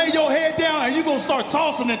you're going to lay your head down and you're going to start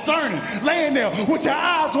tossing and turning, laying there with your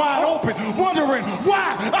eyes wide open, wondering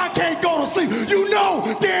why I can't go to sleep. You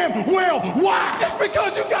know damn well why. It's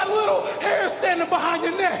because you got little hair standing behind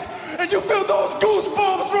your neck and you feel those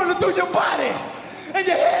goosebumps running through your body. And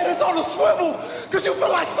your head is on a swivel because you feel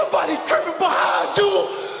like somebody creeping behind you.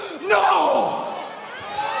 No!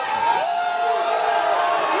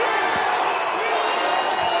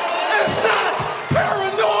 It's not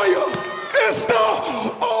paranoia. It's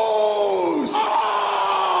the O's.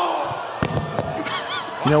 Oh!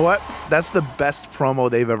 You know what? That's the best promo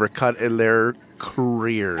they've ever cut in their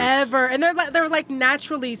careers. Ever. And they're like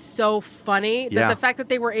naturally so funny that the fact that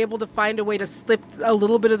they were able to find a way to slip a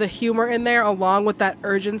little bit of the humor in there along with that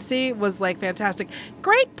urgency was like fantastic.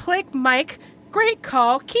 Great pick, Mike. Great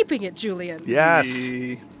call. Keeping it, Julian. Yes.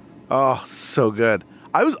 Oh, so good.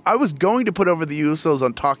 I was going to put over the Usos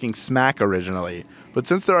on Talking Smack originally, but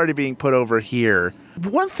since they're already being put over here,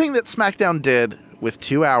 one thing that SmackDown did with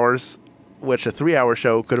 2 hours, which a 3-hour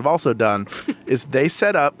show could have also done, is they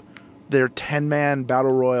set up their 10-man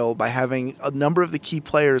battle royal by having a number of the key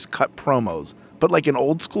players cut promos, but like an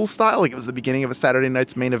old school style, like it was the beginning of a Saturday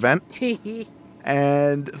night's main event.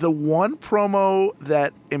 And the one promo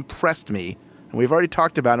that impressed me, and we've already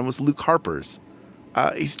talked about him, was Luke Harper's.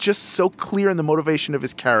 He's just so clear in the motivation of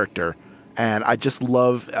his character, and I just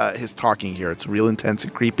love his talking here. It's real intense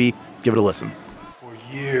and creepy. Give it a listen. For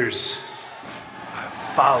years, I've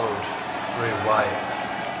followed Bray Wyatt.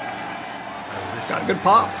 I listened. Got a good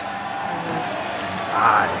pop.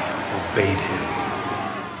 I obeyed him.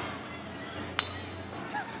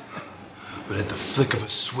 But at the flick of a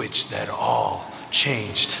switch, that all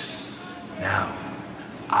changed. Now,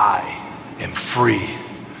 I am free.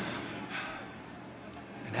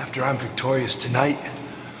 And after I'm victorious tonight,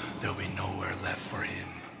 there'll be nowhere left for him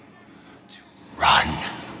to run.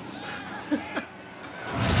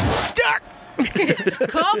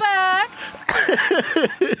 Call back.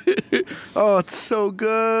 Oh, it's so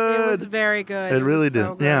good. It was very good. It really was did.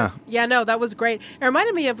 so good. Yeah. Yeah, no, that was great. It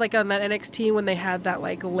reminded me of like on that NXT when they had that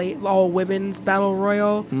like late all women's battle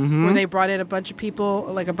royal where they brought in a bunch of people,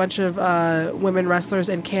 like a bunch of women wrestlers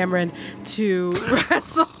and Cameron to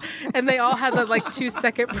wrestle, and they all had that like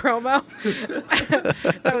 2-second promo.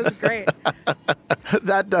 That was great.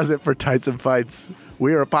 That does it for Tights and Fights.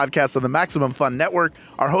 We are a podcast on the Maximum Fun Network.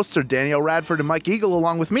 Our hosts are Danielle Radford and Mike Eagle,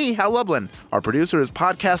 along with me, Hal Lublin. Our producer is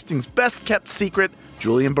podcasting's best-kept secret,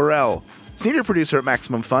 Julian Burrell. Senior producer at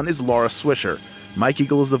Maximum Fun is Laura Swisher. Mike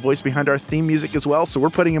Eagle is the voice behind our theme music as well, so we're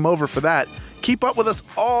putting him over for that. Keep up with us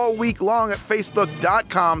all week long at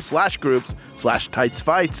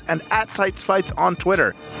facebook.com/groups/TightsFights and @TightsFights on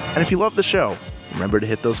Twitter. And if you love the show, remember to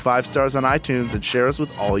hit those 5 stars on iTunes and share us with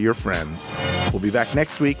all your friends. We'll be back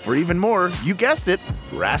next week for even more, you guessed it,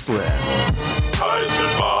 wrestling. Tights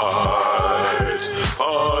and Fights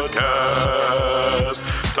Podcast.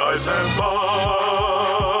 Tights and Fights.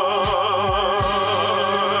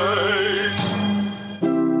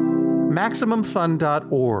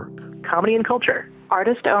 MaximumFun.org. Comedy and culture.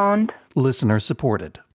 Artist owned. Listener supported.